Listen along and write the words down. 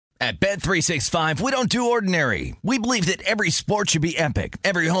At Bet365, we don't do ordinary. We believe that every sport should be epic.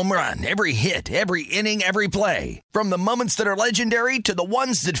 Every home run, every hit, every inning, every play. From the moments that are legendary to the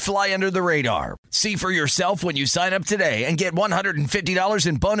ones that fly under the radar. See for yourself when you sign up today and get $150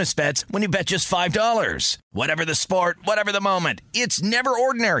 in bonus bets when you bet just $5. Whatever the sport, whatever the moment, it's never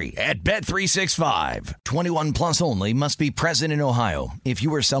ordinary at Bet365. 21 plus only. Must be present in Ohio. If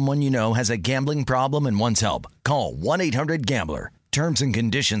you or someone you know has a gambling problem and wants help, call 1-800-GAMBLER. Terms and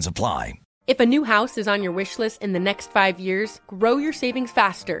conditions apply. If a new house is on your wish list in the next 5 years, grow your savings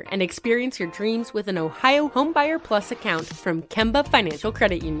faster and experience your dreams with an Ohio Homebuyer Plus account from Kemba Financial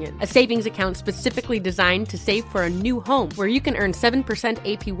Credit Union. A savings account specifically designed to save for a new home where you can earn 7%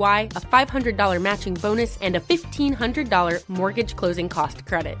 APY, a $500 matching bonus, and a $1,500 mortgage closing cost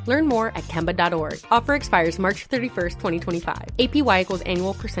credit. Learn more at Kemba.org. Offer expires March 31st, 2025. APY equals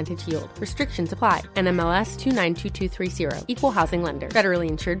annual percentage yield. Restrictions apply. NMLS 292230. Equal housing lender. Federally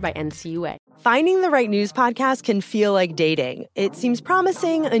insured by NCUA. Finding the right news podcast can feel like dating. It seems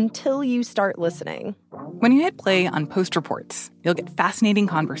promising until you start listening. When you hit play on Post Reports, you'll get fascinating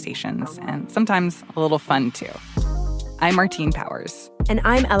conversations and sometimes a little fun, too. I'm Martine Powers. And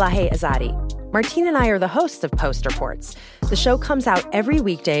I'm Elahe Azadi. Martine and I are the hosts of Post Reports. The show comes out every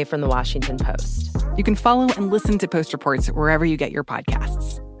weekday from the Washington Post. You can follow and listen to Post Reports wherever you get your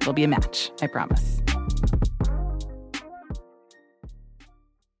podcasts. It'll be a match, I promise.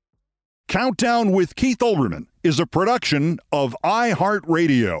 Countdown with Keith Olbermann is a production of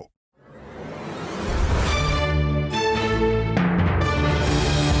iHeartRadio.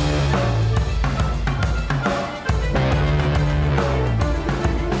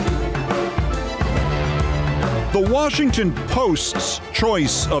 The Washington Post's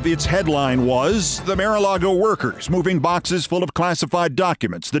choice of its headline was the Mar-a-Lago workers moving boxes full of classified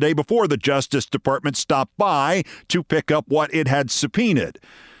documents the day before the Justice Department stopped by to pick up what it had subpoenaed.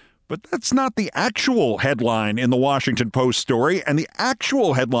 But that's not the actual headline in the Washington Post story, and the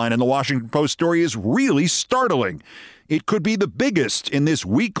actual headline in the Washington Post story is really startling. It could be the biggest in this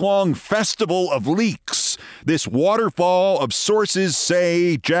week-long festival of leaks, this waterfall of sources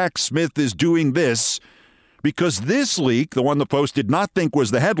say Jack Smith is doing this, because this leak, the one the Post did not think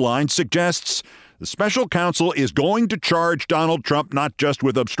was the headline, suggests the special counsel is going to charge Donald Trump not just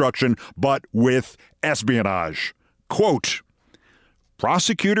with obstruction, but with espionage. Quote,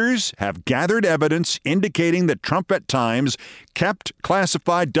 prosecutors have gathered evidence indicating that Trump at times kept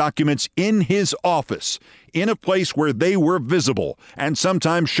classified documents in his office, in a place where they were visible, and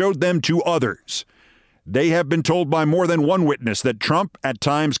sometimes showed them to others. They have been told by more than one witness that Trump at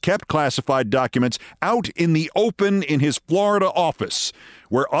times kept classified documents out in the open in his Florida office,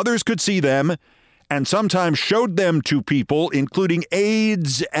 where others could see them, and sometimes showed them to people, including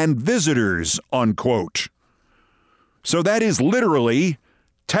aides and visitors, unquote. So that is literally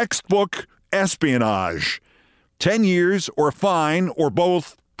textbook espionage. 10 years or a fine or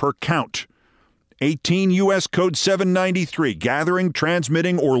both per count. 18 U.S. Code 793, gathering,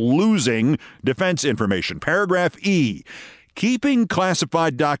 transmitting, or losing defense information. Paragraph E, keeping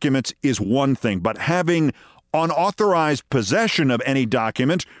classified documents is one thing, but having unauthorized possession of any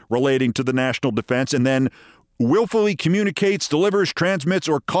document relating to the national defense and then willfully communicates, delivers, transmits,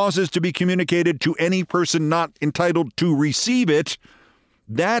 or causes to be communicated to any person not entitled to receive it,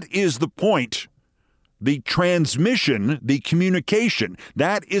 that is the point. The transmission, the communication,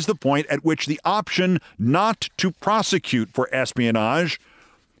 that is the point at which the option not to prosecute for espionage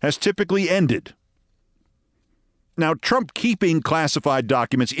has typically ended. Now, Trump keeping classified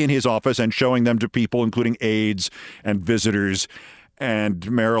documents in his office and showing them to people, including aides and visitors and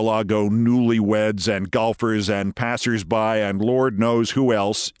Mar-a-Lago newlyweds and golfers and passersby and Lord knows who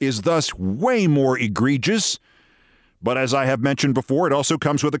else, is thus way more egregious. But as I have mentioned before, it also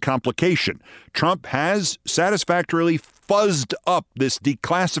comes with a complication. Trump has satisfactorily fuzzed up this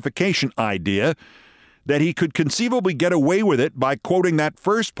declassification idea that he could conceivably get away with it by quoting that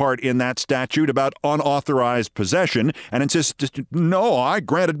first part in that statute about unauthorized possession and insist, no, I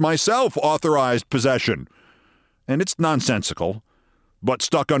granted myself authorized possession. And it's nonsensical, but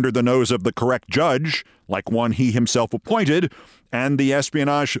stuck under the nose of the correct judge, like one he himself appointed, and the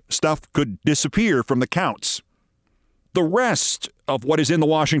espionage stuff could disappear from the counts. The rest of what is in the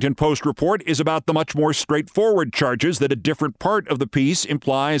Washington Post report is about the much more straightforward charges that a different part of the piece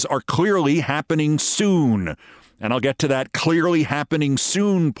implies are clearly happening soon. And I'll get to that clearly happening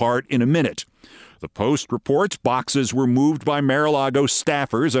soon part in a minute. The Post reports boxes were moved by Mar-a-Lago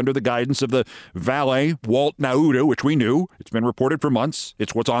staffers under the guidance of the valet, Walt Nauta, which we knew. It's been reported for months.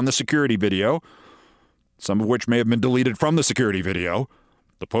 It's what's on the security video, some of which may have been deleted from the security video.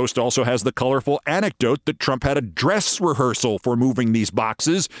 The Post also has the colorful anecdote that Trump had a dress rehearsal for moving these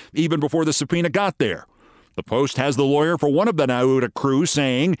boxes even before the subpoena got there. The Post has the lawyer for one of the Nauta crew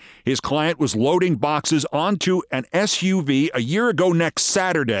saying his client was loading boxes onto an SUV a year ago next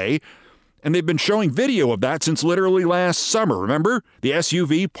Saturday, and they've been showing video of that since literally last summer. Remember? The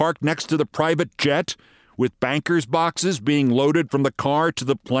SUV parked next to the private jet with bankers' boxes being loaded from the car to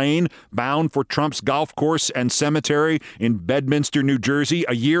the plane bound for Trump's golf course and cemetery in Bedminster, New Jersey,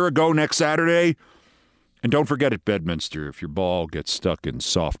 a year ago next Saturday. And don't forget at Bedminster, if your ball gets stuck in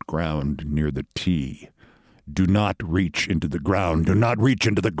soft ground near the tee, do not reach into the ground. Do not reach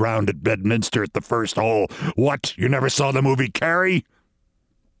into the ground at Bedminster at the first hole. What? You never saw the movie Carrie?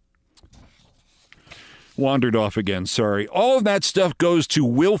 Wandered off again, sorry. All of that stuff goes to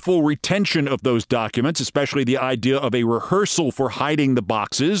willful retention of those documents, especially the idea of a rehearsal for hiding the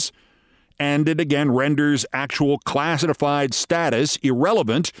boxes. And it again renders actual classified status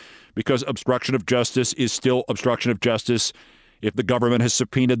irrelevant because obstruction of justice is still obstruction of justice. If the government has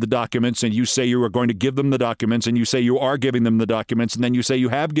subpoenaed the documents and you say you are going to give them the documents and you say you are giving them the documents and then you say you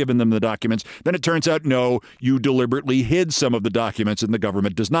have given them the documents, then it turns out, no, you deliberately hid some of the documents and the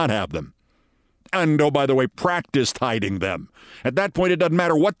government does not have them. And, oh, by the way, practiced hiding them. At that point, it doesn't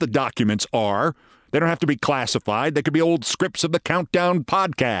matter what the documents are. They don't have to be classified. They could be old scripts of the Countdown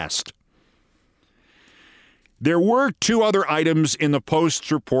podcast. There were two other items in the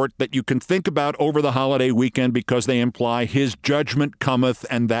Post's report that you can think about over the holiday weekend because they imply his judgment cometh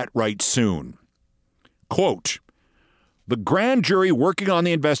and that right soon. Quote, the grand jury working on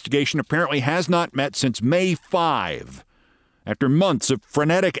the investigation apparently has not met since May 5, after months of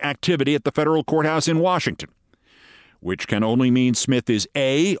frenetic activity at the federal courthouse in Washington, which can only mean Smith is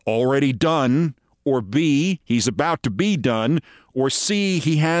A, already done, or B, he's about to be done, or C,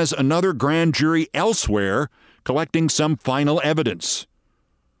 he has another grand jury elsewhere collecting some final evidence.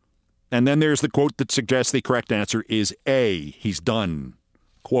 And then there's the quote that suggests the correct answer is A, he's done.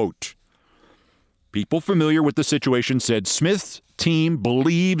 Quote, people familiar with the situation said Smith's team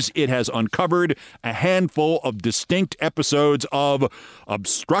believes it has uncovered a handful of distinct episodes of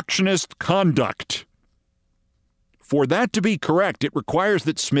obstructionist conduct. For that to be correct, it requires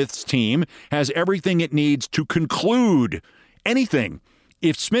that Smith's team has everything it needs to conclude anything.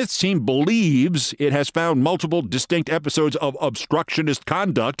 If Smith's team believes it has found multiple distinct episodes of obstructionist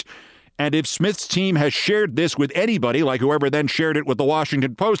conduct, and if Smith's team has shared this with anybody, like whoever then shared it with the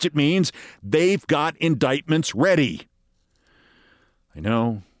Washington Post, it means they've got indictments ready. I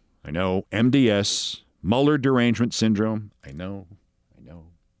know, MDS, Mueller derangement syndrome. I know.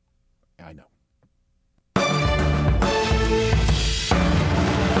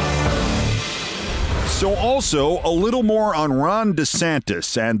 So also a little more on Ron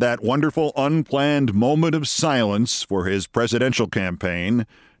DeSantis and that wonderful unplanned moment of silence for his presidential campaign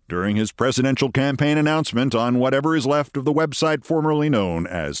during his presidential campaign announcement on whatever is left of the website formerly known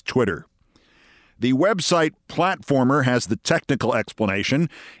as Twitter. The website platformer has the technical explanation.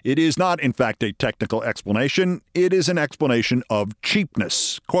 It is not, in fact, a technical explanation. It is an explanation of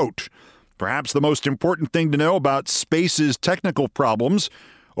cheapness. Quote, perhaps the most important thing to know about Space's technical problems.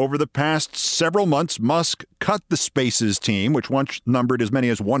 Over the past several months, Musk cut the Spaces team, which once numbered as many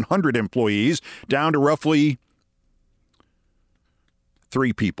as 100 employees, down to roughly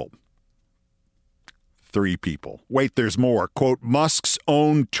 3 people. 3 people. Wait, there's more. Quote, Musk's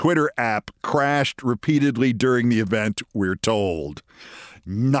own Twitter app crashed repeatedly during the event, we're told.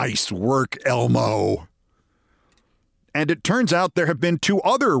 Nice work, Elmo. And it turns out there have been 2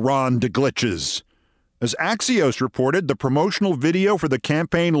 other Ron DeGlitches. As Axios reported, the promotional video for the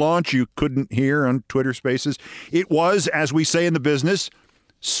campaign launch you couldn't hear on Twitter Spaces, it was, as we say in the business,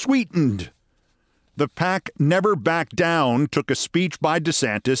 sweetened. The PAC Never Back Down took a speech by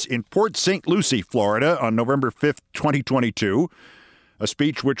DeSantis in Port St. Lucie, Florida on November 5th, 2022, a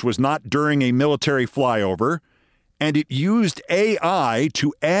speech which was not during a military flyover, and it used AI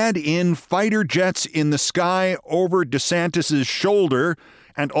to add in fighter jets in the sky over DeSantis's shoulder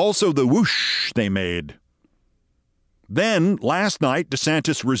and also the whoosh they made. Then, last night,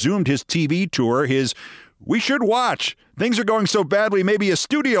 DeSantis resumed his TV tour, his "We should watch. Things are going so badly, maybe a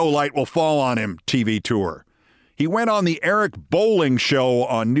studio light will fall on him" TV tour. He went on the Eric Bolling show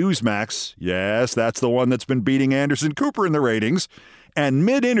on Newsmax. Yes, that's the one that's been beating Anderson Cooper in the ratings. And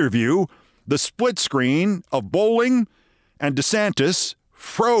mid-interview, the split screen of Bolling and DeSantis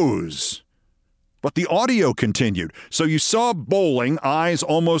froze. But the audio continued. So you saw Bolling, eyes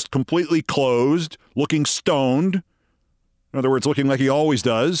almost completely closed, looking stoned. In other words, looking like he always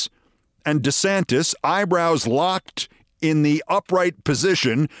does. And DeSantis, eyebrows locked in the upright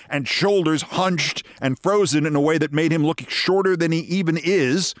position and shoulders hunched and frozen in a way that made him look shorter than he even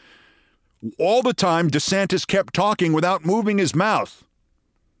is. All the time, DeSantis kept talking without moving his mouth.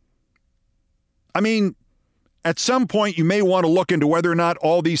 I mean, at some point, you may want to look into whether or not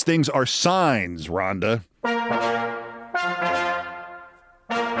all these things are signs, Rhonda.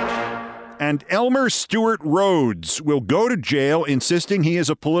 And Elmer Stewart Rhodes will go to jail insisting he is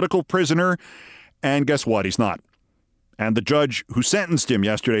a political prisoner. And guess what? He's not. And the judge who sentenced him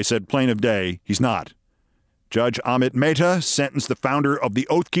yesterday said plain of day, he's not. Judge Amit Mehta sentenced the founder of the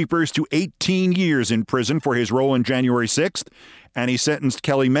Oath Keepers to 18 years in prison for his role in January 6th. And he sentenced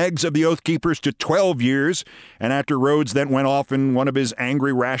Kelly Meggs of the Oath Keepers to 12 years. And after Rhodes then went off in one of his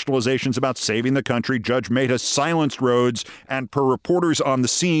angry rationalizations about saving the country, Judge Mehta silenced Rhodes and, per reporters on the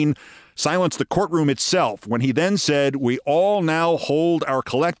scene, silenced the courtroom itself when he then said, "We all now hold our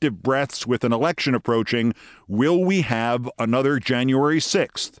collective breaths with an election approaching. Will we have another January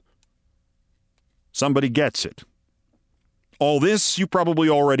 6th? Somebody gets it. All this you probably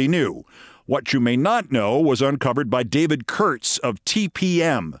already knew. What you may not know was uncovered by David Kurtz of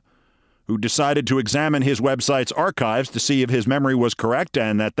TPM, who decided to examine his website's archives to see if his memory was correct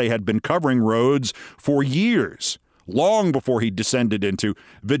and that they had been covering Rhodes for years, long before he descended into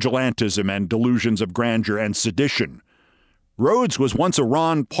vigilantism and delusions of grandeur and sedition. Rhodes was once a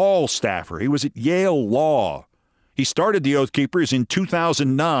Ron Paul staffer. He was at Yale Law. He started the Oath Keepers in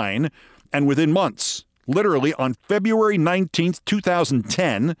 2009, and within months, literally on February 19th,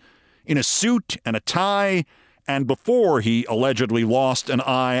 2010, in a suit and a tie, and before he allegedly lost an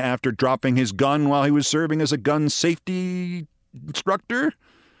eye after dropping his gun while he was serving as a gun safety instructor,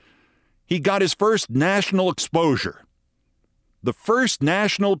 he got his first national exposure. The first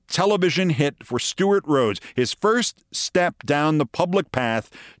national television hit for Stewart Rhodes, his first step down the public path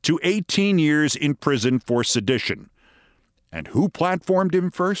to 18 years in prison for sedition. And who platformed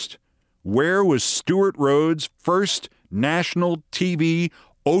him first? Where was Stewart Rhodes' first national TV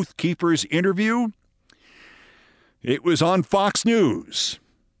Oath Keepers interview? It was on Fox News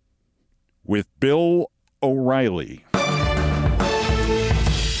with Bill O'Reilly.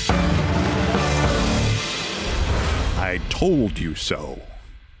 I told you so.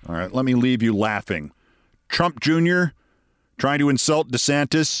 All right, let me leave you laughing. Trump Jr. trying to insult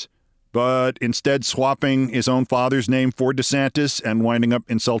DeSantis, but instead swapping his own father's name for DeSantis and winding up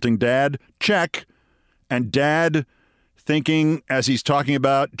insulting Dad? Check. And Dad thinking, as he's talking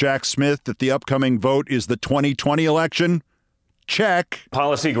about Jack Smith, that the upcoming vote is the 2020 election? Check.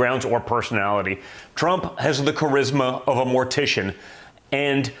 Policy grounds or personality. Trump has the charisma of a mortician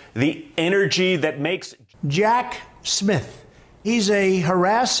and the energy that makes Jack Smith. He's a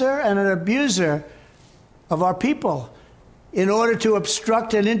harasser and an abuser of our people in order to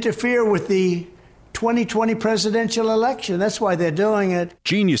obstruct and interfere with the 2020 presidential election. That's why they're doing it.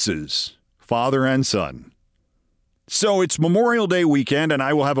 Geniuses, father and son. So it's Memorial Day weekend, and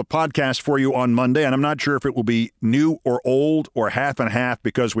I will have a podcast for you on Monday, and I'm not sure if it will be new or old or half and half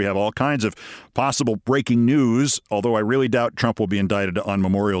because we have all kinds of possible breaking news, although I really doubt Trump will be indicted on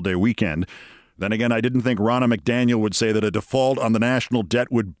Memorial Day weekend. Then again, I didn't think Ronna McDaniel would say that a default on the national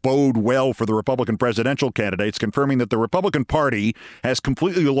debt would bode well for the Republican presidential candidates, confirming that the Republican Party has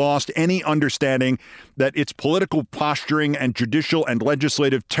completely lost any understanding that its political posturing and judicial and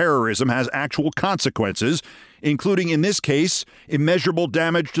legislative terrorism has actual consequences, including, in this case, immeasurable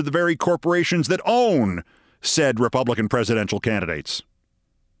damage to the very corporations that own said Republican presidential candidates.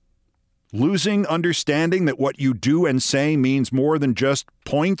 Losing understanding that what you do and say means more than just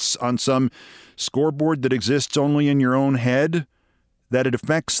points on some scoreboard that exists only in your own head, that it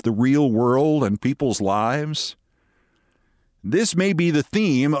affects the real world and people's lives. This may be the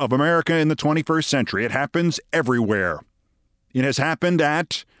theme of America in the 21st century. It happens everywhere. It has happened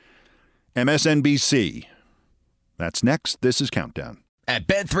at MSNBC. That's next. This is Countdown. At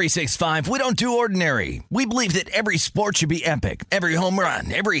Bet365, we don't do ordinary. We believe that every sport should be epic. Every home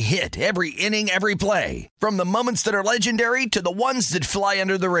run, every hit, every inning, every play. From the moments that are legendary to the ones that fly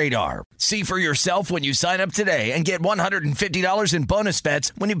under the radar. See for yourself when you sign up today and get $150 in bonus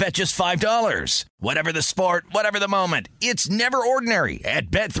bets when you bet just $5. Whatever the sport, whatever the moment, it's never ordinary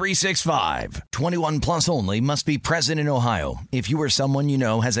at Bet365. 21 plus only. Must be present in Ohio. If you or someone you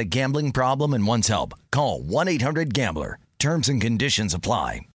know has a gambling problem and wants help, call 1-800-GAMBLER. Terms and conditions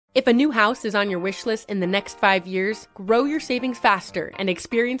apply. If a new house is on your wish list in the next 5 years, grow your savings faster and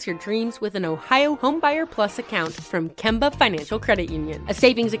experience your dreams with an Ohio Homebuyer Plus account from Kemba Financial Credit Union. A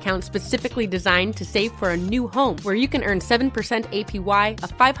savings account specifically designed to save for a new home where you can earn 7% APY,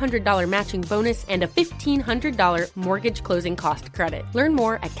 a $500 matching bonus, and a $1,500 mortgage closing cost credit. Learn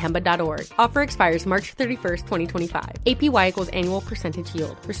more at Kemba.org. Offer expires March 31st, 2025. APY equals annual percentage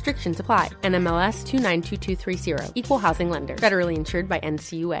yield. Restrictions apply. NMLS 292230. Equal housing lender. Federally insured by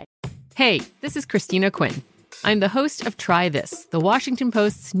NCUA. Hey, this is Christina Quinn. I'm the host of Try This, the Washington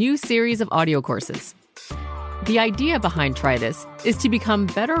Post's new series of audio courses. The idea behind Try This is to become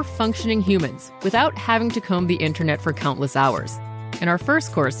better functioning humans without having to comb the internet for countless hours. In our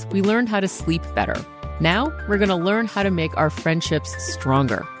first course, we learned how to sleep better. Now, we're going to learn how to make our friendships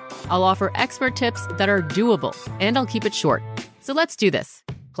stronger. I'll offer expert tips that are doable, and I'll keep it short. So let's do this.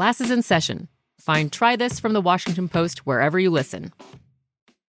 Class is in session. Find Try This from the Washington Post wherever you listen.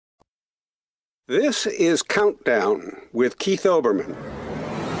 This is Countdown with Keith Olbermann.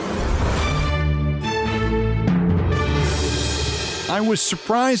 I was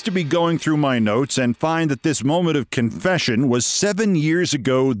surprised to be going through my notes and find that this moment of confession was 7 years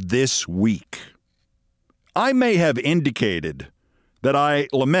ago this week. I may have indicated that I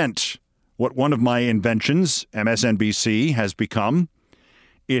lament what one of my inventions, MSNBC, has become.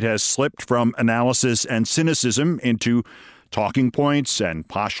 It has slipped from analysis and cynicism into talking points and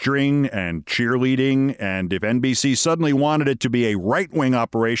posturing and cheerleading, and if NBC suddenly wanted it to be a right-wing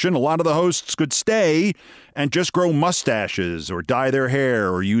operation, a lot of the hosts could stay and just grow mustaches or dye their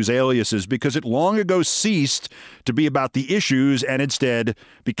hair or use aliases because it long ago ceased to be about the issues and instead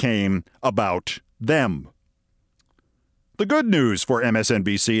became about them. The good news for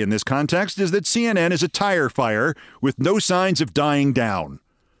MSNBC in this context is that CNN is a tire fire with no signs of dying down.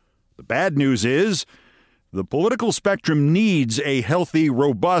 The bad news is the political spectrum needs a healthy,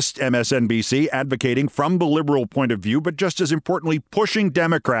 robust MSNBC advocating from the liberal point of view, but just as importantly, pushing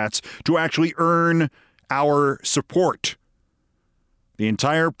Democrats to actually earn our support. The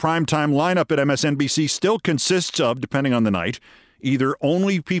entire primetime lineup at MSNBC still consists of, depending on the night, either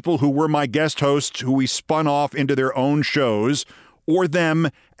only people who were my guest hosts who we spun off into their own shows, or them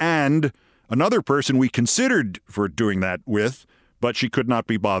and another person we considered for doing that with, but she could not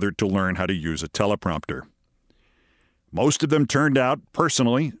be bothered to learn how to use a teleprompter. Most of them turned out,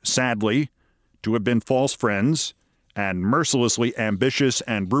 personally, sadly, to have been false friends and mercilessly ambitious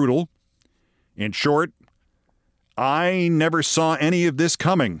and brutal. In short, I never saw any of this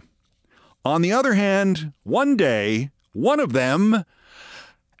coming. On the other hand, one day, one of them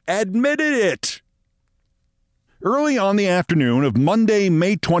admitted it. Early on the afternoon of Monday,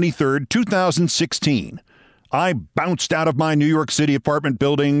 May 23rd, 2016, I bounced out of my New York City apartment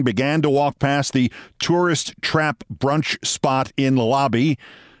building, began to walk past the tourist trap brunch spot in the lobby,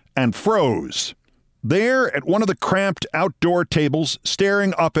 and froze. There, at one of the cramped outdoor tables,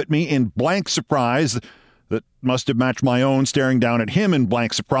 staring up at me in blank surprise that must have matched my own staring down at him in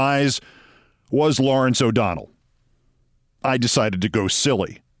blank surprise, was Lawrence O'Donnell. I decided to go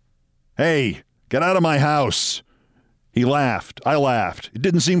silly. "Hey, get out of my house." He laughed. I laughed. It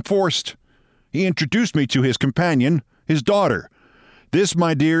didn't seem forced. He introduced me to his companion, his daughter. "This,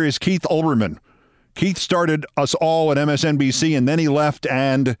 my dear, is Keith Olbermann. Keith started us all at MSNBC, and then he left,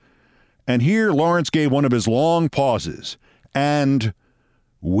 and here Lawrence gave one of his long pauses, and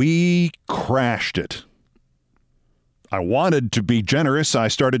we crashed it." I wanted to be generous. I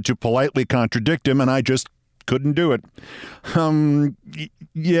started to politely contradict him, and I just couldn't do it.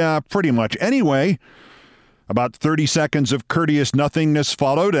 Yeah, pretty much. Anyway, about 30 seconds of courteous nothingness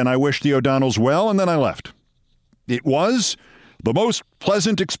followed, and I wished the O'Donnells well, and then I left. It was the most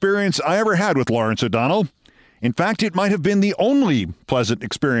pleasant experience I ever had with Lawrence O'Donnell. In fact, it might have been the only pleasant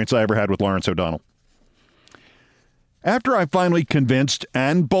experience I ever had with Lawrence O'Donnell. After I finally convinced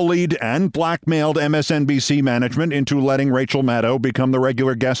and bullied and blackmailed MSNBC management into letting Rachel Maddow become the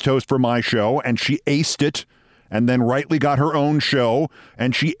regular guest host for my show, and she aced it, and then rightly got her own show,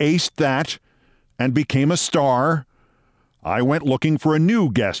 and she aced that, and became a star, I went looking for a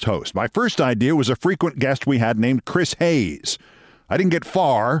new guest host. My first idea was a frequent guest we had named Chris Hayes. I didn't get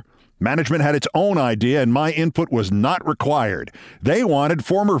far. Management had its own idea, and my input was not required. They wanted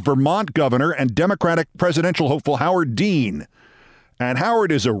former Vermont governor and Democratic presidential hopeful Howard Dean. And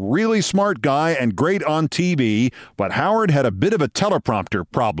Howard is a really smart guy and great on TV, but Howard had a bit of a teleprompter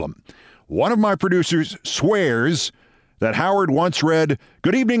problem. One of my producers swears that Howard once read,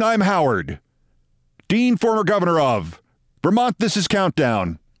 "Good evening, I'm Howard. Dean, former governor of Vermont, this is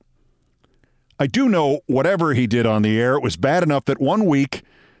Countdown." I do know whatever he did on the air, it was bad enough that one week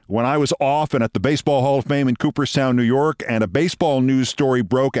when I was off and at the Baseball Hall of Fame in Cooperstown, New York, and a baseball news story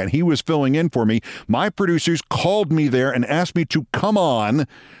broke and he was filling in for me, my producers called me there and asked me to come on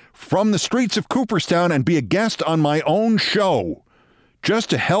from the streets of Cooperstown and be a guest on my own show just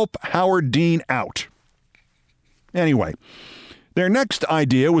to help Howard Dean out. Anyway, their next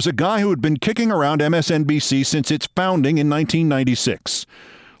idea was a guy who had been kicking around MSNBC since its founding in 1996.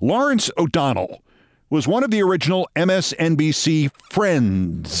 Lawrence O'Donnell was one of the original MSNBC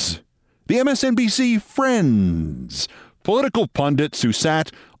friends. The MSNBC friends. Political pundits who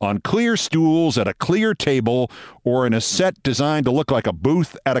sat on clear stools at a clear table or in a set designed to look like a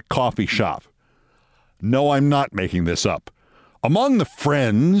booth at a coffee shop. No, I'm not making this up. Among the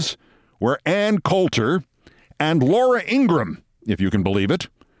friends were Ann Coulter and Laura Ingraham, if you can believe it.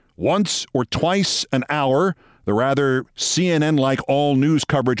 Once or twice an hour, the rather CNN-like all-news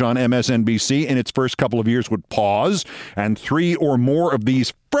coverage on MSNBC in its first couple of years would pause, and three or more of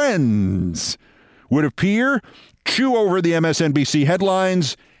these friends would appear, chew over the MSNBC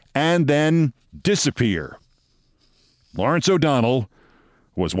headlines, and then disappear. Lawrence O'Donnell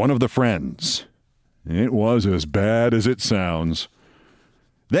was one of the friends. It was as bad as it sounds.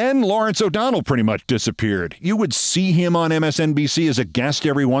 Then Lawrence O'Donnell pretty much disappeared. You would see him on MSNBC as a guest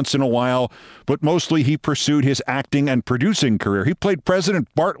every once in a while, but mostly he pursued his acting and producing career. He played President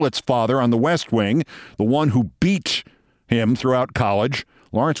Bartlett's father on The West Wing, the one who beat him throughout college.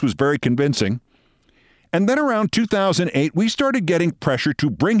 Lawrence was very convincing. And then around 2008, we started getting pressure to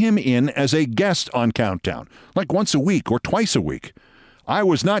bring him in as a guest on Countdown, like once a week or twice a week. I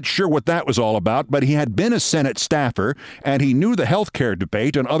was not sure what that was all about, but he had been a Senate staffer, and he knew the healthcare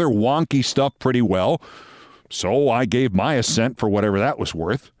debate and other wonky stuff pretty well, so I gave my assent for whatever that was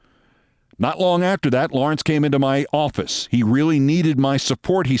worth. Not long after that, Lawrence came into my office. He really needed my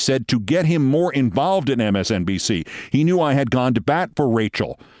support, he said, to get him more involved in MSNBC. He knew I had gone to bat for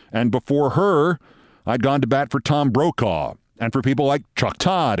Rachel, and before her, I'd gone to bat for Tom Brokaw, and for people like Chuck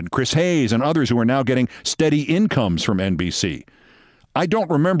Todd and Chris Hayes and others who are now getting steady incomes from NBC. I don't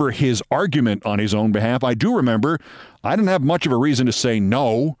remember his argument on his own behalf. I do remember I didn't have much of a reason to say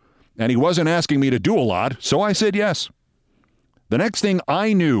no, and he wasn't asking me to do a lot, so I said yes. The next thing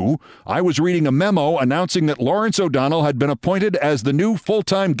I knew, I was reading a memo announcing that Lawrence O'Donnell had been appointed as the new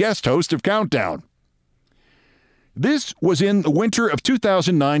full-time guest host of Countdown. This was in the winter of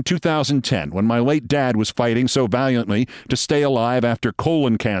 2009-2010, when my late dad was fighting so valiantly to stay alive after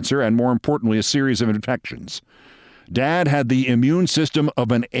colon cancer and, more importantly, a series of infections. Dad had the immune system of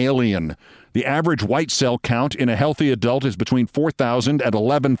an alien. The average white cell count in a healthy adult is between 4,000 and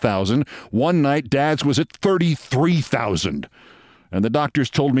 11,000. One night, Dad's was at 33,000. And the doctors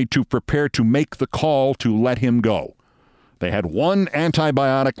told me to prepare to make the call to let him go. They had one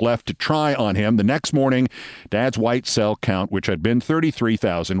antibiotic left to try on him. The next morning, Dad's white cell count, which had been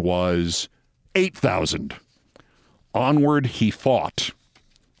 33,000, was 8,000. Onward he fought.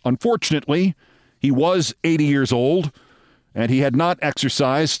 Unfortunately, he was 80 years old, and he had not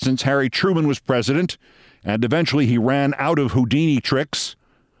exercised since Harry Truman was president, and eventually he ran out of Houdini tricks.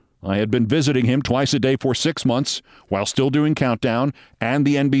 I had been visiting him twice a day for 6 months while still doing Countdown and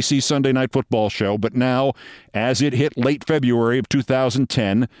the NBC Sunday Night Football show, but now, as it hit late February of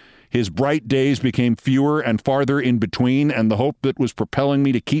 2010, his bright days became fewer and farther in between, and the hope that was propelling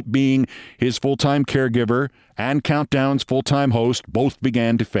me to keep being his full-time caregiver and Countdown's full-time host both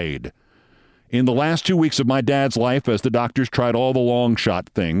began to fade. In the last 2 weeks of my dad's life, as the doctors tried all the long-shot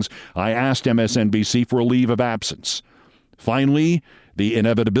things, I asked MSNBC for a leave of absence. Finally, the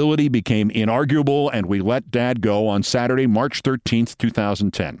inevitability became inarguable, and we let Dad go on Saturday, March 13th,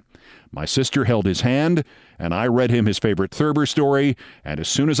 2010. My sister held his hand, and I read him his favorite Thurber story, and as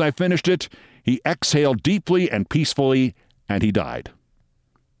soon as I finished it, he exhaled deeply and peacefully, and he died.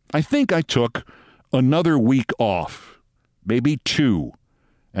 I think I took another week off, maybe 2,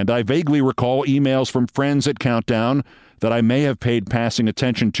 and I vaguely recall emails from friends at Countdown that I may have paid passing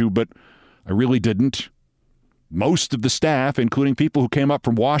attention to, but I really didn't. Most of the staff, including people who came up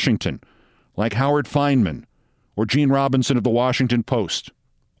from Washington, like Howard Feynman or Gene Robinson of the Washington Post,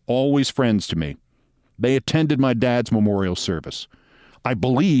 always friends to me. They attended my dad's memorial service. I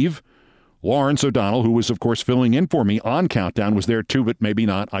believe Lawrence O'Donnell, who was, of course, filling in for me on Countdown, was there too, but maybe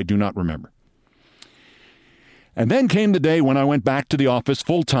not. I do not remember. And then came the day when I went back to the office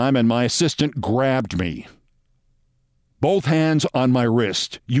full-time and my assistant grabbed me. Both hands on my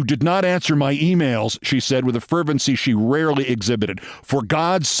wrist. "You did not answer my emails," she said with a fervency she rarely exhibited. "For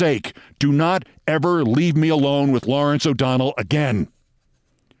God's sake, do not ever leave me alone with Lawrence O'Donnell again."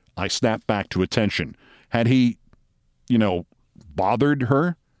 I snapped back to attention. Had he, bothered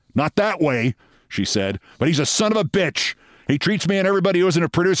her? "Not that way," she said, "but he's a son of a bitch. He treats me and everybody who isn't a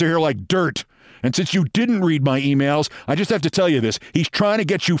producer here like dirt. And since you didn't read my emails, I just have to tell you this. He's trying to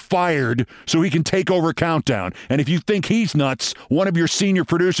get you fired so he can take over Countdown. And if you think he's nuts, one of your senior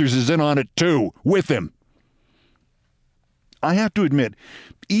producers is in on it too, with him. I have to admit,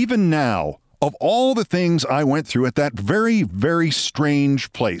 even now, of all the things I went through at that very, very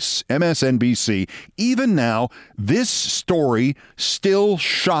strange place, MSNBC, even now, this story still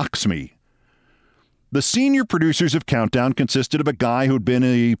shocks me. The senior producers of Countdown consisted of a guy who'd been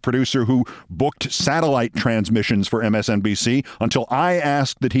a producer who booked satellite transmissions for MSNBC until I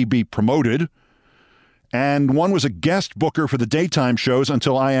asked that he be promoted. And one was a guest booker for the daytime shows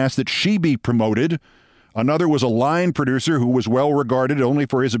until I asked that she be promoted. Another was a line producer who was well regarded only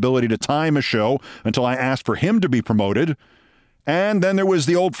for his ability to time a show until I asked for him to be promoted. And then there was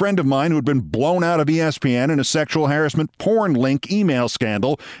the old friend of mine who had been blown out of ESPN in a sexual harassment porn link email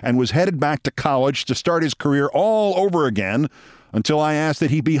scandal and was headed back to college to start his career all over again until I asked that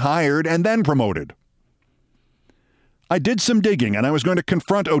he be hired and then promoted. I did some digging, and I was going to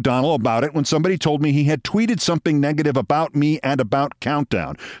confront O'Donnell about it when somebody told me he had tweeted something negative about me and about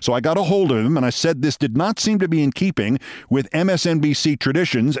Countdown. So I got a hold of him, and I said this did not seem to be in keeping with MSNBC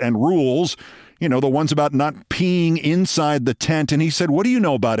traditions and rules, you know, the ones about not peeing inside the tent. And he said, what do you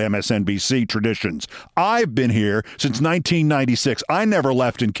know about MSNBC traditions? I've been here since 1996. I never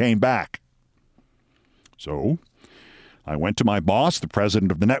left and came back. So I went to my boss, the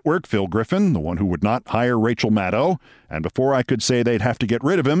president of the network, Phil Griffin, the one who would not hire Rachel Maddow. And before I could say they'd have to get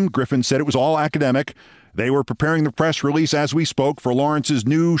rid of him, Griffin said it was all academic. They were preparing the press release as we spoke for Lawrence's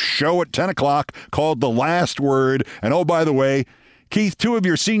new show at 10 o'clock called The Last Word. And oh, by the way, Keith, 2 of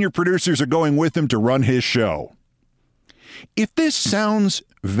your senior producers are going with him to run his show. If this sounds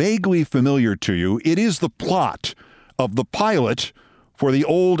vaguely familiar to you, it is the plot of the pilot for the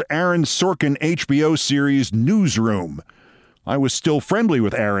old Aaron Sorkin HBO series Newsroom. I was still friendly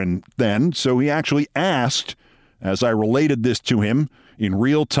with Aaron then, so he actually asked, as I related this to him in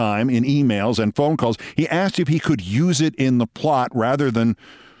real time in emails and phone calls, he asked if he could use it in the plot rather than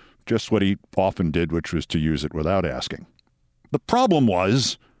just what he often did, which was to use it without asking. The problem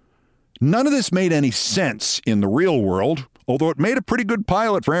was, none of this made any sense in the real world, although it made a pretty good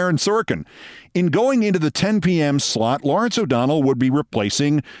pilot for Aaron Sorkin. In going into the 10 p.m. slot, Lawrence O'Donnell would be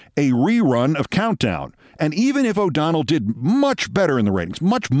replacing a rerun of Countdown. And even if O'Donnell did much better in the ratings,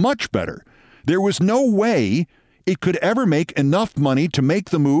 much better, there was no way it could ever make enough money to make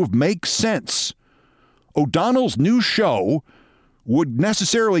the move make sense. O'Donnell's new show would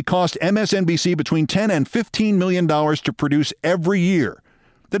necessarily cost MSNBC between $10 and $15 million to produce every year.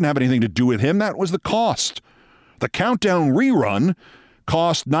 Didn't have anything to do with him. That was the cost. The Countdown rerun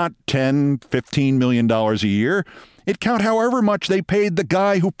cost not $10, $15 million a year. It count however much they paid the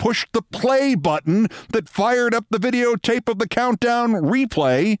guy who pushed the play button that fired up the videotape of the Countdown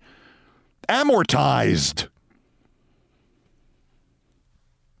replay, amortized.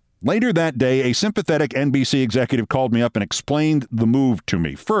 Later that day, a sympathetic NBC executive called me up and explained the move to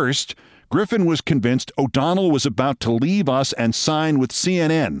me. First, Griffin was convinced O'Donnell was about to leave us and sign with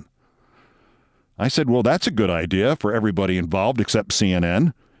CNN. I said, well, that's a good idea for everybody involved except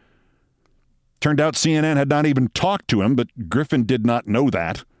CNN. Turned out CNN had not even talked to him, but Griffin did not know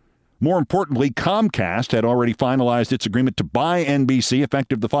that. More importantly, Comcast had already finalized its agreement to buy NBC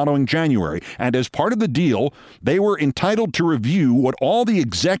effective the following January. And as part of the deal, they were entitled to review what all the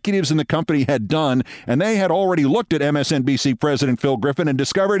executives in the company had done, and they had already looked at MSNBC President Phil Griffin and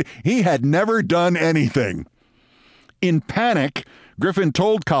discovered he had never done anything. In panic, Griffin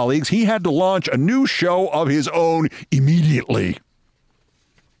told colleagues he had to launch a new show of his own immediately.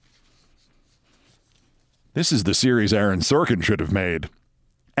 This is the series Aaron Sorkin should have made.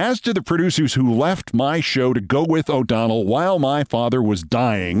 As to the producers who left my show to go with O'Donnell while my father was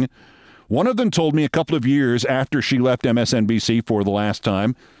dying, one of them told me a couple of years after she left MSNBC for the last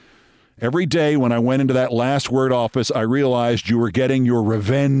time, every day when I went into that last word office, I realized you were getting your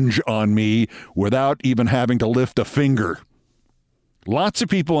revenge on me without even having to lift a finger. Lots of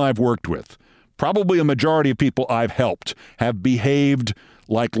people I've worked with, probably a majority of people I've helped, have behaved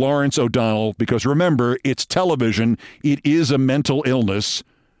like Lawrence O'Donnell because remember, it's television. It is a mental illness.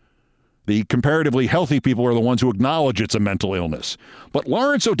 The comparatively healthy people are the ones who acknowledge it's a mental illness. But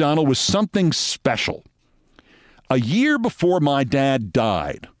Lawrence O'Donnell was something special. A year before my dad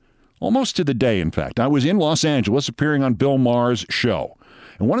died, almost to the day, in fact, I was in Los Angeles appearing on Bill Maher's show.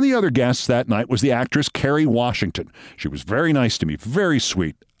 And one of the other guests that night was the actress Kerry Washington. She was very nice to me, very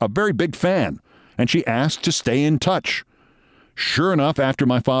sweet, a very big fan. And she asked to stay in touch. Sure enough, after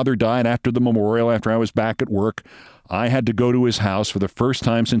my father died, after the memorial, after I was back at work, I had to go to his house for the first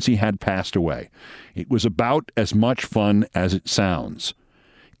time since he had passed away. It was about as much fun as it sounds.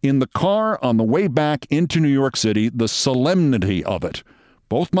 In the car on the way back into New York City, the solemnity of it.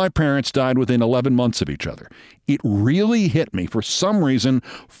 Both my parents died within 11 months of each other. It really hit me for some reason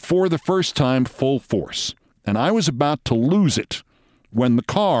for the first time full force. And I was about to lose it when the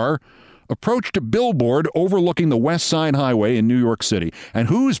car approached a billboard overlooking the West Side Highway in New York City. And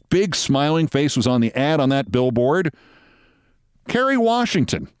whose big smiling face was on the ad on that billboard? Kerry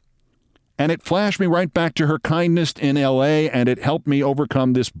Washington. And it flashed me right back to her kindness in L.A., and it helped me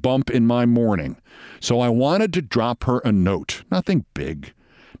overcome this bump in my morning. So I wanted to drop her a note. Nothing big.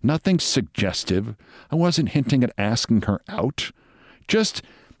 Nothing suggestive. I wasn't hinting at asking her out. Just,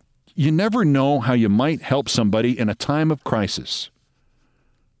 you never know how you might help somebody in a time of crisis.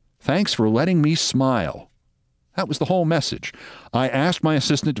 Thanks for letting me smile. That was the whole message. I asked my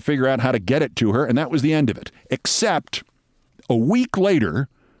assistant to figure out how to get it to her, and that was the end of it. Except, a week later,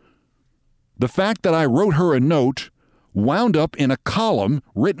 the fact that I wrote her a note wound up in a column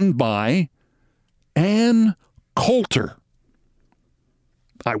written by Ann Coulter.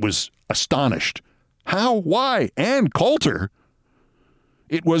 I was astonished. How? Why? Ann Coulter?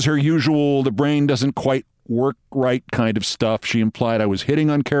 It was her usual, the brain doesn't quite work right kind of stuff. She implied I was hitting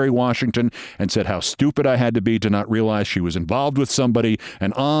on Kerry Washington and said how stupid I had to be to not realize she was involved with somebody,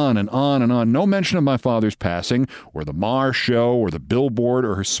 and on and on and on. No mention of my father's passing or the Mars show or the billboard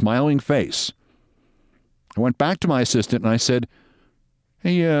or her smiling face. I went back to my assistant and I said,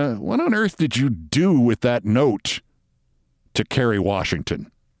 hey, what on earth did you do with that note to Kerry Washington?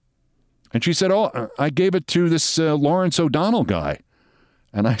 And she said, oh, I gave it to this Lawrence O'Donnell guy.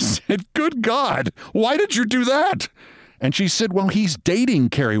 And I said, good God, why did you do that? And she said, well, he's dating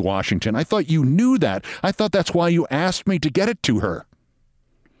Kerry Washington. I thought you knew that. I thought that's why you asked me to get it to her.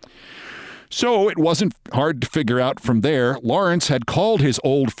 So it wasn't hard to figure out from there. Lawrence had called his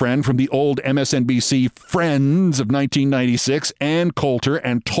old friend from the old MSNBC Friends of 1996, Ann Coulter,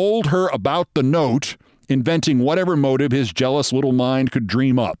 and told her about the note, inventing whatever motive his jealous little mind could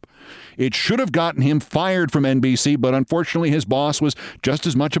dream up. It should have gotten him fired from NBC, but unfortunately his boss was just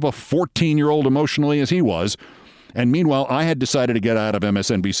as much of a 14-year-old emotionally as he was. And meanwhile, I had decided to get out of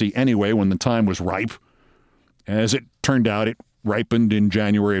MSNBC anyway when the time was ripe. As it turned out, it ripened in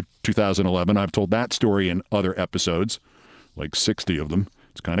January of 2011. I've told that story in other episodes, like 60 of them.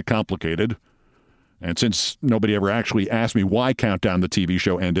 It's kind of complicated. And since nobody ever actually asked me why Countdown, the TV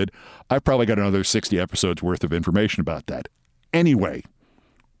show, ended, I've probably got another 60 episodes worth of information about that. Anyway,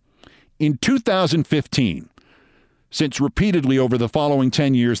 in 2015, since repeatedly over the following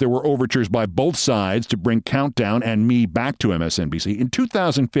 10 years there were overtures by both sides to bring Countdown and me back to MSNBC, in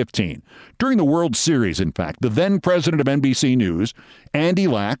 2015, during the World Series, in fact, the then president of NBC News, Andy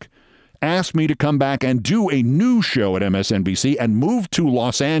Lack, asked me to come back and do a new show at MSNBC and move to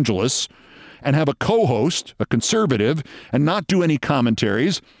Los Angeles and have a co-host, a conservative, and not do any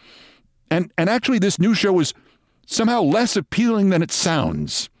commentaries. And actually, this new show was somehow less appealing than it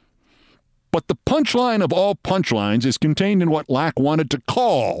sounds. But the punchline of all punchlines is contained in what Lack wanted to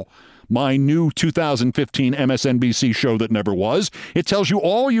call my new 2015 MSNBC show that never was. It tells you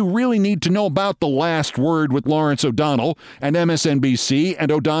all you really need to know about The Last Word with Lawrence O'Donnell and MSNBC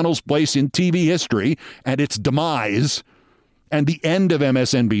and O'Donnell's place in TV history and its demise and the end of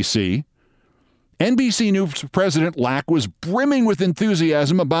MSNBC. NBC News President Lack was brimming with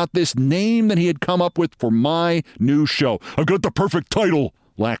enthusiasm about this name that he had come up with for my new show. I've got the perfect title,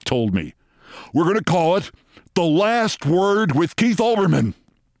 Lack told me. We're going to call it The Last Word with Keith Olbermann.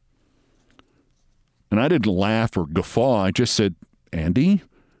 And I didn't laugh or guffaw. I just said, Andy,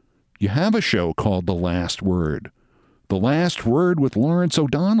 you have a show called The Last Word. The Last Word with Lawrence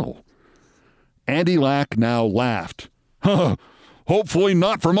O'Donnell. Andy Lack now laughed. Hopefully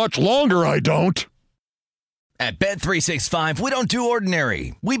not for much longer, I don't. At Bet365, we don't do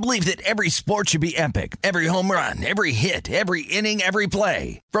ordinary. We believe that every sport should be epic. Every home run, every hit, every inning, every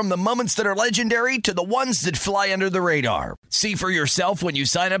play. From the moments that are legendary to the ones that fly under the radar. See for yourself when you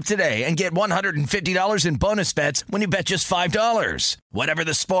sign up today and get $150 in bonus bets when you bet just $5. Whatever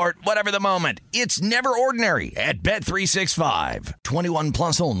the sport, whatever the moment, it's never ordinary at Bet365. 21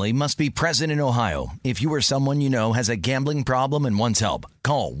 plus only. Must be present in Ohio. If you or someone you know has a gambling problem and wants help,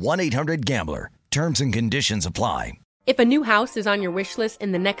 call 1-800-GAMBLER. Terms and conditions apply. If a new house is on your wish list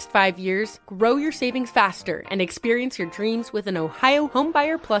in the next 5 years, grow your savings faster and experience your dreams with an Ohio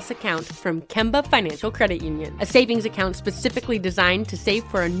Homebuyer Plus account from Kemba Financial Credit Union. A savings account specifically designed to save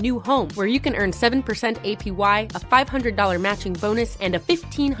for a new home where you can earn 7% APY, a $500 matching bonus, and a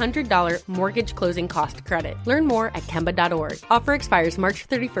 $1,500 mortgage closing cost credit. Learn more at Kemba.org. Offer expires March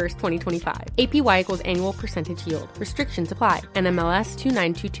 31st, 2025. APY equals annual percentage yield. Restrictions apply. NMLS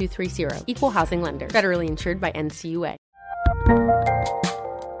 292230. Equal housing lender. Federally insured by NCUA.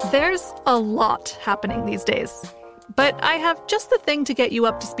 There's a lot happening these days, but I have just the thing to get you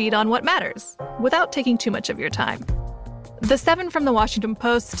up to speed on what matters, without taking too much of your time. The 7 from the Washington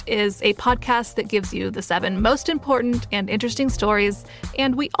Post is a podcast that gives you the 7 most important and interesting stories,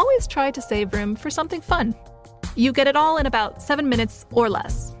 and we always try to save room for something fun. You get it all in about 7 minutes or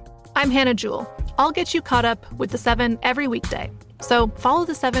less. I'm Hannah Jewell. I'll get you caught up with the 7 every weekday, so follow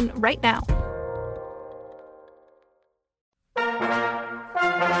the 7 right now.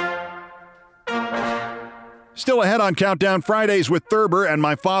 Still ahead on Countdown Fridays with Thurber and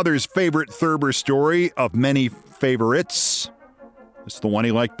my father's favorite Thurber story of many favorites. It's the one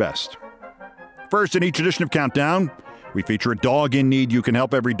he liked best. First, in each edition of Countdown, we feature a dog in need. You can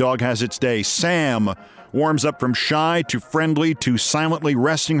help. Every dog has its day. Sam warms up from shy to friendly to silently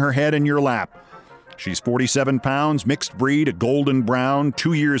resting her head in your lap. She's 47 pounds, mixed breed, a golden brown,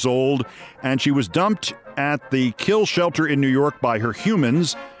 2 years old, and she was dumped at the kill shelter in New York by her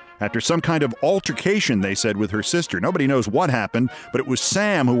humans after some kind of altercation, they said, with her sister. Nobody knows what happened, but it was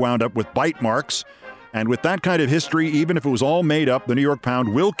Sam who wound up with bite marks. And with that kind of history, even if it was all made up, the New York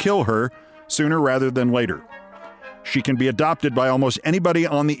Pound will kill her sooner rather than later. She can be adopted by almost anybody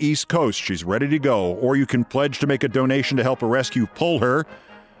on the East Coast. She's ready to go. Or you can pledge to make a donation to help a rescue pull her.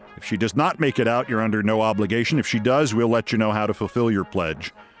 If she does not make it out, you're under no obligation. If she does, we'll let you know how to fulfill your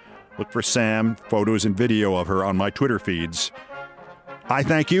pledge. Look for Sam, photos and video of her on my Twitter feeds. I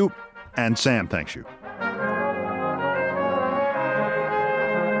thank you, and Sam thanks you.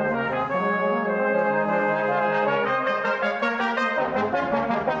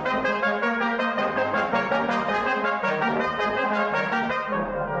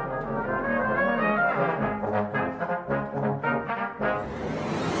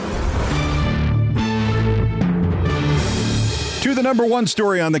 To the number one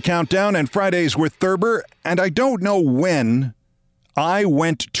story on the Countdown and Fridays with Thurber, and I don't know when I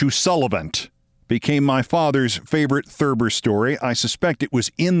Went to Sullivan became my father's favorite Thurber story. I suspect it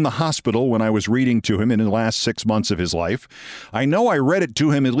was in the hospital when I was reading to him in the last 6 months of his life. I know I read it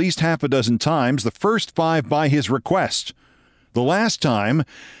to him at least half a dozen times, the first 5 by his request. The last time,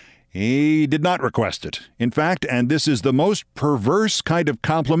 he did not request it. In fact, and this is the most perverse kind of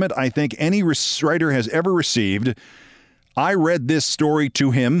compliment I think any writer has ever received, I read this story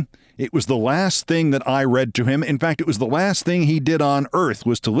to him. It was the last thing that I read to him. In fact, it was the last thing he did on earth,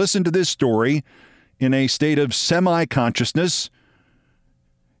 was to listen to this story in a state of semi-consciousness.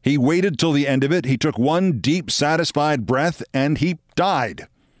 He waited till the end of it. He took one deep, satisfied breath, and he died.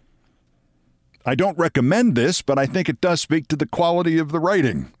 I don't recommend this, but I think it does speak to the quality of the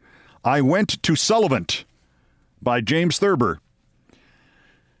writing. I Went to Sullivan by James Thurber.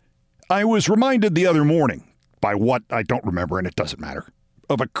 I was reminded the other morning, by what I don't remember, and it doesn't matter,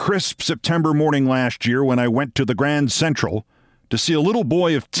 of a crisp September morning last year when I went to the Grand Central to see a little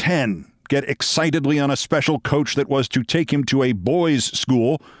boy of 10 get excitedly on a special coach that was to take him to a boys'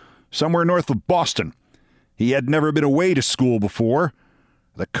 school somewhere north of Boston. He had never been away to school before.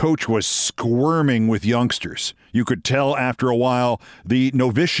 The coach was squirming with youngsters. You could tell after a while the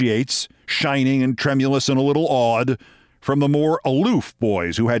novitiates, shining and tremulous and a little awed, from the more aloof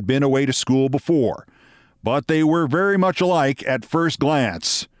boys who had been away to school before. But they were very much alike at first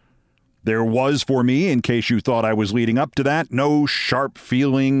glance. There was, for me, in case you thought I was leading up to that, no sharp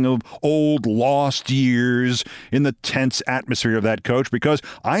feeling of old lost years in the tense atmosphere of that coach, because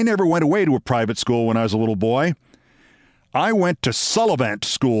I never went away to a private school when I was a little boy. I went to Sullivan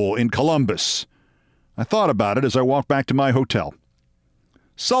School in Columbus. I thought about it as I walked back to my hotel.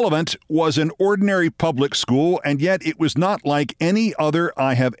 Sullivan was an ordinary public school, and yet it was not like any other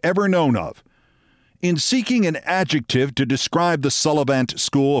I have ever known of. In seeking an adjective to describe the Sullivan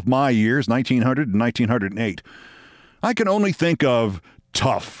School of my years, 1900 and 1908, I can only think of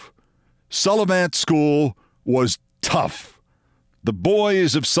tough. Sullivan School was tough. The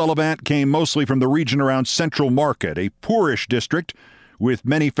boys of Sullivan came mostly from the region around Central Market, a poorish district with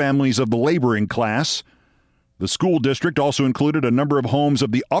many families of the laboring class. The school district also included a number of homes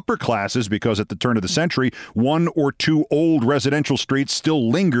of the upper classes because at the turn of the century, one or two old residential streets still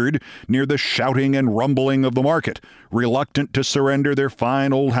lingered near the shouting and rumbling of the market, reluctant to surrender their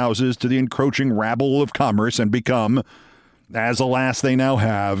fine old houses to the encroaching rabble of commerce and become, as alas they now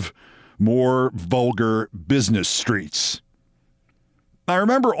have, more vulgar business streets. I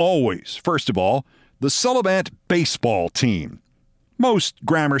remember always, first of all, the Sullivant baseball team. Most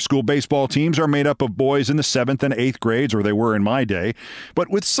grammar school baseball teams are made up of boys in the 7th and 8th grades, or they were in my day.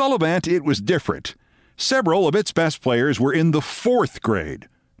 But with Sullivant, it was different. Several of its best players were in the 4th grade,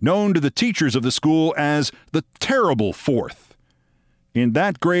 known to the teachers of the school as the terrible 4th. In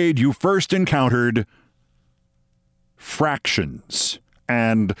that grade, you first encountered fractions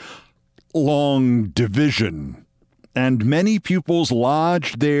and long division, and many pupils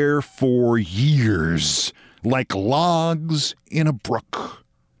lodged there for years, like logs in a brook.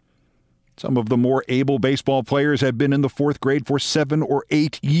 Some of the more able baseball players had been in the 4th grade for 7 or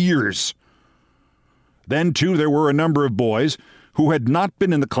 8 years. Then, too, there were a number of boys who had not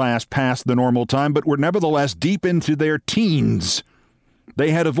been in the class past the normal time, but were nevertheless deep into their teens.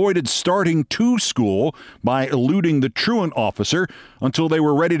 They had avoided starting to school by eluding the truant officer until they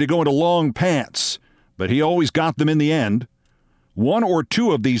were ready to go into long pants, but he always got them in the end. 1 or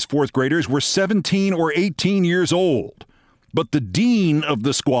 2 of these 4th graders were 17 or 18 years old, but the dean of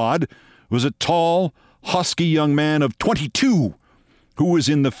the squad was a tall, husky young man of 22 who was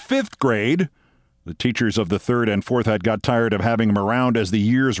in the 5th grade. The teachers of the 3rd and 4th had got tired of having him around as the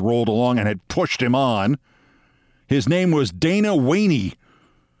years rolled along and had pushed him on. His name was Dana Waney,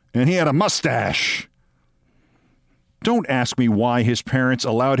 and he had a mustache. Don't ask me why his parents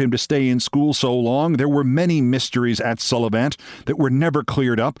allowed him to stay in school so long. There were many mysteries at Sullivant that were never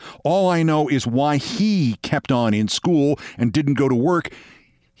cleared up. All I know is why he kept on in school and didn't go to work.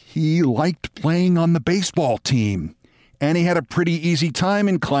 He liked playing on the baseball team, and he had a pretty easy time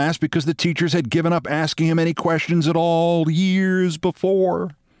in class because the teachers had given up asking him any questions at all years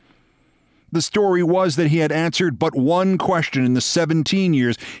before. The story was that he had answered but one question in the 17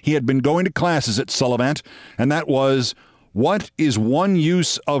 years he had been going to classes at Sullivant, and that was, what is one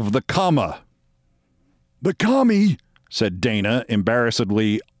use of the comma? The commie, said Dana,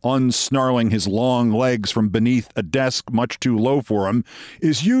 embarrassedly unsnarling his long legs from beneath a desk much too low for him,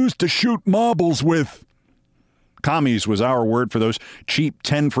 is used to shoot marbles with. Commies was our word for those cheap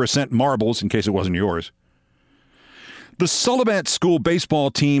 10% marbles, in case it wasn't yours. The Sullivant School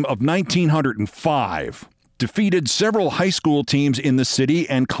baseball team of 1905 defeated several high school teams in the city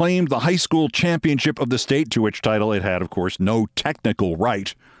and claimed the high school championship of the state, to which title it had, of course, no technical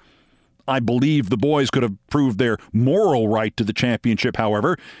right. I believe the boys could have proved their moral right to the championship,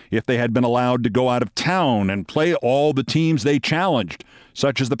 however, if they had been allowed to go out of town and play all the teams they challenged,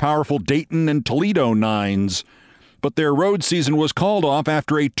 such as the powerful Dayton and Toledo Nines. But their road season was called off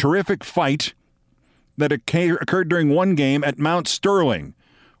after a terrific fight that occurred during one game at Mount Sterling,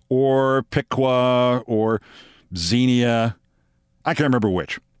 or Piqua, or Xenia. I can't remember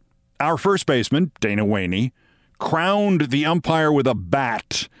which. Our first baseman, Dana Waney, crowned the umpire with a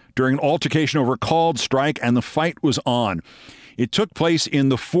bat during an altercation over a called strike, and the fight was on. It took place in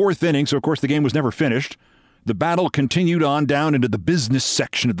the 4th inning, so of course the game was never finished. The battle continued on down into the business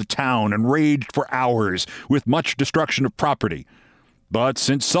section of the town and raged for hours with much destruction of property. But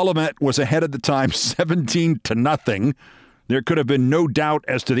since Sullivant was ahead at the time 17-0, there could have been no doubt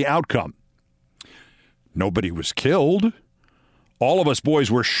as to the outcome. Nobody was killed. All of us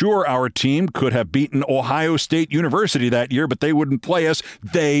boys were sure our team could have beaten Ohio State University that year, but they wouldn't play us.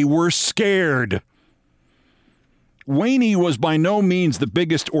 They were scared. Waney was by no means the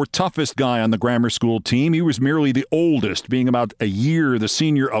biggest or toughest guy on the grammar school team. He was merely the oldest, being about a year the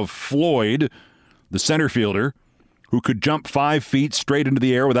senior of Floyd, the center fielder, who could jump 5 feet straight into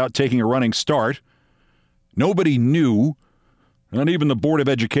the air without taking a running start. Nobody knew, not even the Board of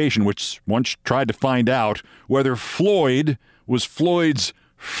Education, which once tried to find out whether Floyd was Floyd's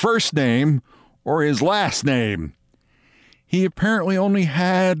first name or his last name. He apparently only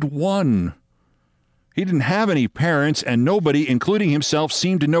had one. He didn't have any parents, and nobody, including himself,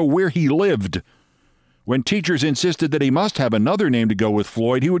 seemed to know where he lived. When teachers insisted that he must have another name to go with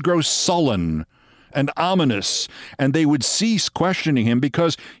Floyd, he would grow sullen and ominous, and they would cease questioning him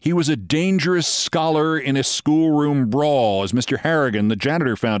because he was a dangerous scholar in a schoolroom brawl, as Mr. Harrigan, the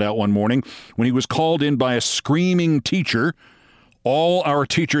janitor, found out one morning when he was called in by a screaming teacher. All our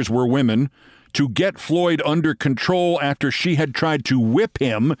teachers were women, to get Floyd under control after she had tried to whip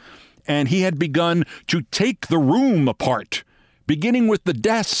him, and he had begun to take the room apart, beginning with the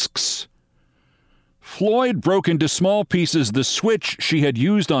desks. Floyd broke into small pieces the switch she had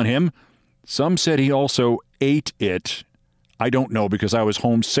used on him, Some said he also ate it. I don't know because I was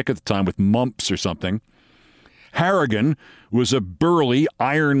homesick at the time with mumps or something. Harrigan was a burly,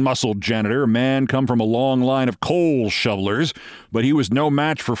 iron-muscled janitor, a man come from a long line of coal shovelers, but he was no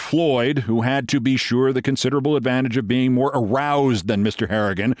match for Floyd, who had, to be sure, the considerable advantage of being more aroused than Mr.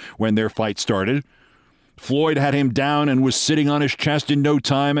 Harrigan when their fight started. Floyd had him down and was sitting on his chest in no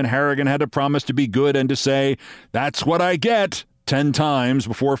time, and Harrigan had to promise to be good and to say, "That's what I get," 10 times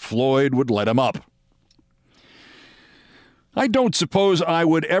before Floyd would let him up. I don't suppose I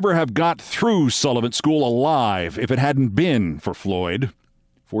would ever have got through Sullivan School alive if it hadn't been for Floyd.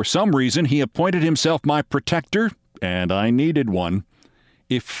 For some reason, he appointed himself my protector, and I needed one.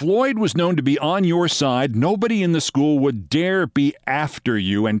 If Floyd was known to be on your side, nobody in the school would dare be after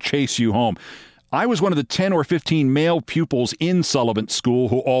you and chase you home. I was one of the 10 or 15 male pupils in Sullivan School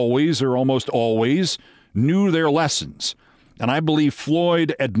who always, or almost always, knew their lessons. And I believe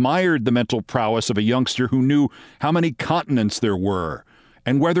Floyd admired the mental prowess of a youngster who knew how many continents there were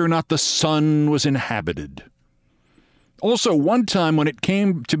and whether or not the sun was inhabited. Also, one time when it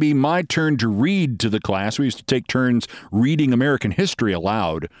came to be my turn to read to the class, we used to take turns reading American history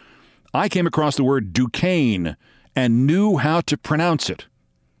aloud, I came across the word Duquesne and knew how to pronounce it.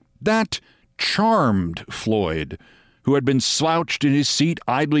 That charmed Floyd, who had been slouched in his seat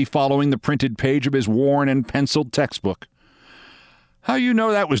idly following the printed page of his worn and penciled textbook. "How you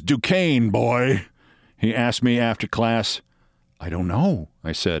know that was Duquesne, boy?" he asked me after class. "I don't know,"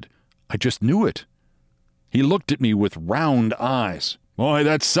 I said. "I just knew it." He looked at me with round eyes. "Boy,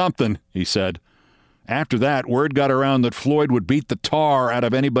 that's something," he said. After that, word got around that Floyd would beat the tar out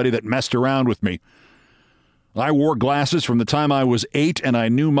of anybody that messed around with me. I wore glasses from the time I was 8, and I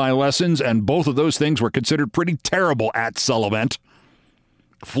knew my lessons, and both of those things were considered pretty terrible at Sullivan.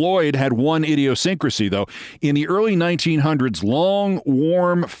 Floyd had one idiosyncrasy, though. In the early 1900s, long,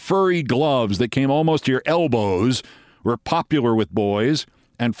 warm, furry gloves that came almost to your elbows were popular with boys,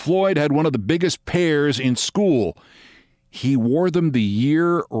 and Floyd had one of the biggest pairs in school. He wore them the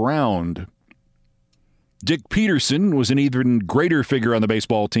year round. Dick Peterson was an even greater figure on the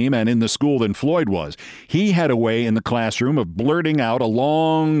baseball team and in the school than Floyd was. He had a way in the classroom of blurting out a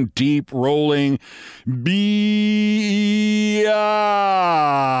long, deep, rolling "B-ah"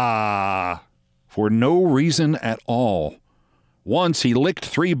 for no reason at all. Once he licked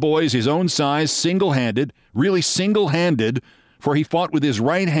 3 boys his own size single-handed, really single-handed, for he fought with his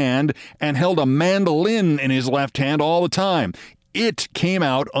right hand and held a mandolin in his left hand all the time. It came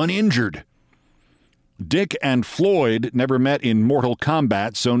out uninjured. Dick and Floyd never met in mortal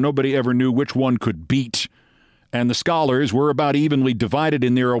combat, so nobody ever knew which one could beat, and the scholars were about evenly divided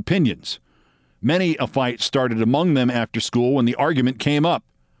in their opinions. Many a fight started among them after school when the argument came up.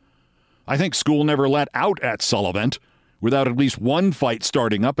 I think school never let out at Sullivan without at least one fight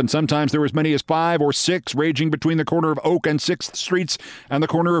starting up, and sometimes there were as many as 5 or 6 raging between the corner of Oak and 6th Streets and the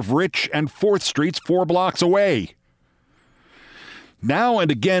corner of Rich and 4th Streets 4 blocks away. Now and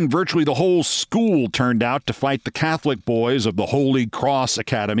again, virtually the whole school turned out to fight the Catholic boys of the Holy Cross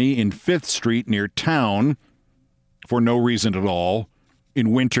Academy in 5th Street near town for no reason at all.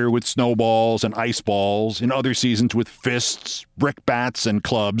 In winter with snowballs and ice balls, in other seasons with fists, brickbats, and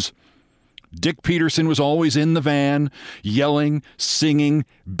clubs. Dick Peterson was always in the van, yelling, singing,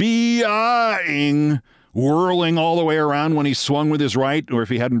 "B-ah-ing," whirling all the way around when he swung with his right, or if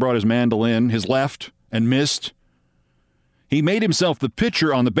he hadn't brought his mandolin, his left, and missed. He made himself the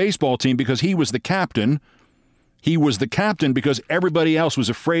pitcher on the baseball team because he was the captain. He was the captain because everybody else was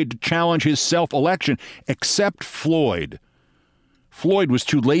afraid to challenge his self-election, except Floyd. Floyd was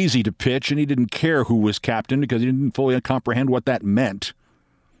too lazy to pitch, and he didn't care who was captain because he didn't fully comprehend what that meant.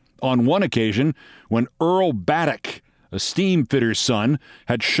 On one occasion, when Earl Baddock, a steam-fitter's son,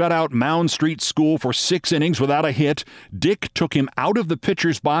 had shut out Mound Street School for 6 innings without a hit, Dick took him out of the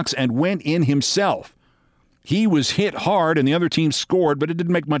pitcher's box and went in himself. He was hit hard, and the other team scored, but it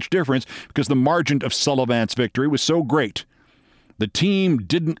didn't make much difference because the margin of Sullivan's victory was so great. The team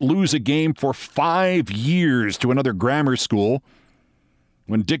didn't lose a game for 5 years to another grammar school.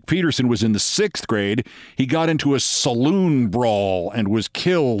 When Dick Peterson was in the 6th grade, he got into a saloon brawl and was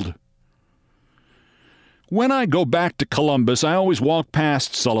killed. When I go back to Columbus, I always walk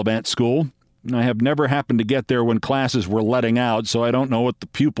past Sullivan School. I have never happened to get there when classes were letting out, so I don't know what the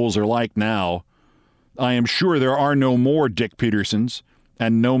pupils are like now. I am sure there are no more Dick Petersons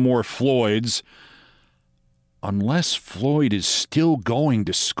and no more Floyds, unless Floyd is still going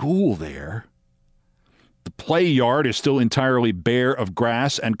to school there. The play yard is still entirely bare of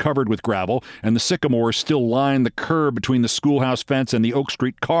grass and covered with gravel, and the sycamores still line the curb between the schoolhouse fence and the Oak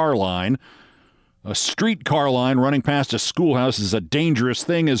Street car line. A streetcar line running past a schoolhouse is a dangerous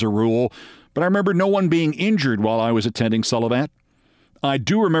thing as a rule, but I remember no one being injured while I was attending Sullivan. I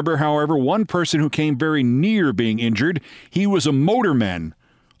do remember, however, one person who came very near being injured. He was a motorman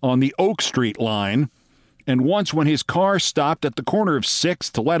on the Oak Street line, and once when his car stopped at the corner of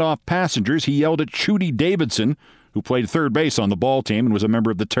 6th to let off passengers, he yelled at Chudy Davidson, who played third base on the ball team and was a member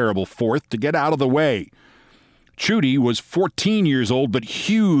of the terrible 4th, to get out of the way. Chudy was 14 years old, but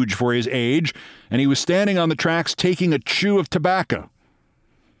huge for his age, and he was standing on the tracks taking a chew of tobacco.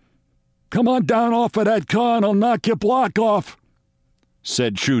 "Come on down off of that car and I'll knock your block off,"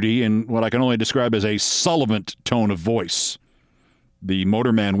 said Chudy in what I can only describe as a Sullivan tone of voice. The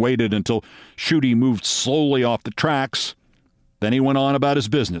motorman waited until Chudy moved slowly off the tracks. Then he went on about his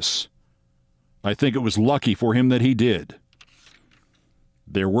business. I think it was lucky for him that he did.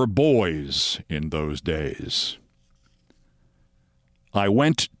 There were boys in those days. I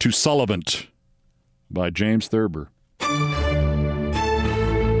Went to Sullivan by James Thurber.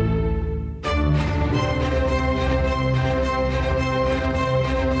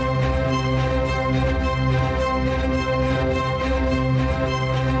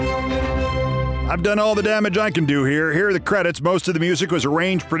 I've done all the damage I can do here. Here are the credits. Most of the music was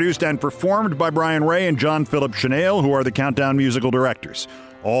arranged, produced, and performed by Brian Ray and John Philip Chanel, who are the Countdown musical directors.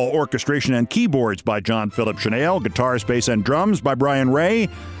 All orchestration and keyboards by John Philip Chanel, guitars, bass, and drums by Brian Ray,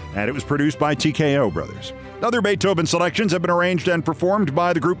 and it was produced by TKO Brothers. Other Beethoven selections have been arranged and performed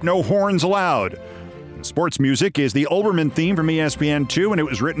by the group No Horns Allowed. Sports music is the Olbermann theme from ESPN2, and it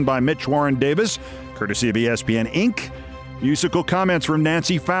was written by Mitch Warren Davis, courtesy of ESPN Inc. Musical comments from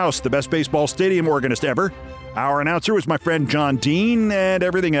Nancy Faust, the best baseball stadium organist ever. Our announcer was my friend John Dean, and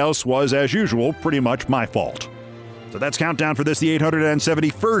everything else was, as usual, pretty much my fault. So that's Countdown for this, the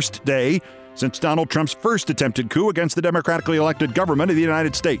 871st day since Donald Trump's first attempted coup against the democratically elected government of the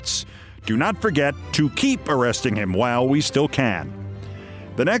United States. Do not forget to keep arresting him while we still can.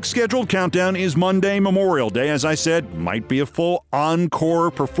 The next scheduled countdown is Monday, Memorial Day. As I said, might be a full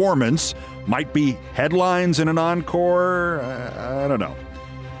encore performance. Might be headlines in an encore. I don't know.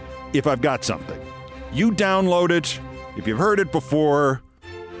 If I've got something. You download it. If you've heard it before,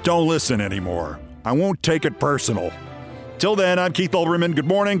 don't listen anymore. I won't take it personal. Till then, I'm Keith Olbermann. Good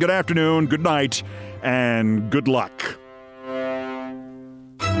morning, good afternoon, good night, and good luck.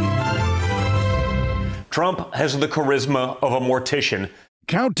 Trump has the charisma of a mortician.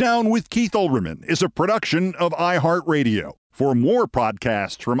 Countdown with Keith Olbermann is a production of iHeartRadio. For more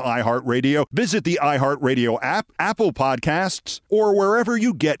podcasts from iHeartRadio, visit the iHeartRadio app, Apple Podcasts, or wherever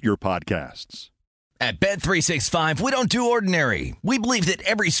you get your podcasts. At Bet365, we don't do ordinary. We believe that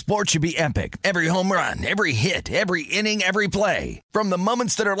every sport should be epic. Every home run, every hit, every inning, every play. From the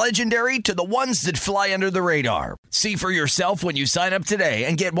moments that are legendary to the ones that fly under the radar. See for yourself when you sign up today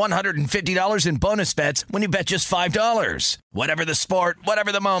and get $150 in bonus bets when you bet just $5. Whatever the sport,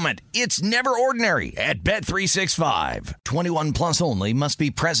 whatever the moment, it's never ordinary at Bet365. 21 plus only. Must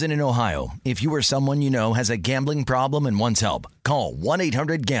be present in Ohio. If you or someone you know has a gambling problem and wants help, call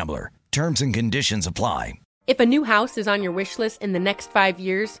 1-800-GAMBLER. Terms and conditions apply. If a new house is on your wish list in the next 5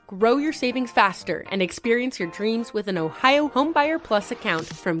 years, grow your savings faster and experience your dreams with an Ohio Homebuyer Plus account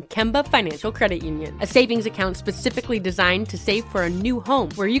from Kemba Financial Credit Union. A savings account specifically designed to save for a new home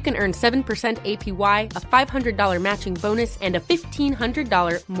where you can earn 7% APY, a $500 matching bonus, and a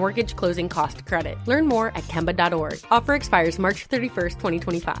 $1,500 mortgage closing cost credit. Learn more at Kemba.org. Offer expires March 31st,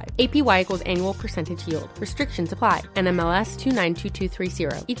 2025. APY equals annual percentage yield. Restrictions apply. NMLS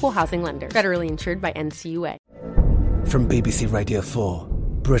 292230. Equal housing lender. Federally insured by NCUA. From BBC Radio 4,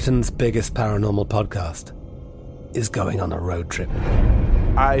 Britain's biggest paranormal podcast is going on a road trip.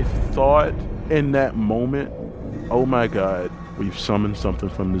 I thought in that moment, oh my God, we've summoned something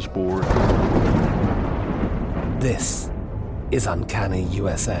from this board. This is Uncanny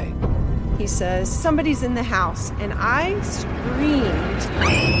USA. He says, somebody's in the house, and I screamed.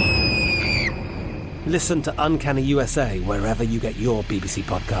 Listen to Uncanny USA wherever you get your BBC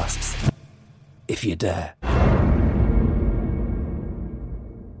podcasts, if you dare.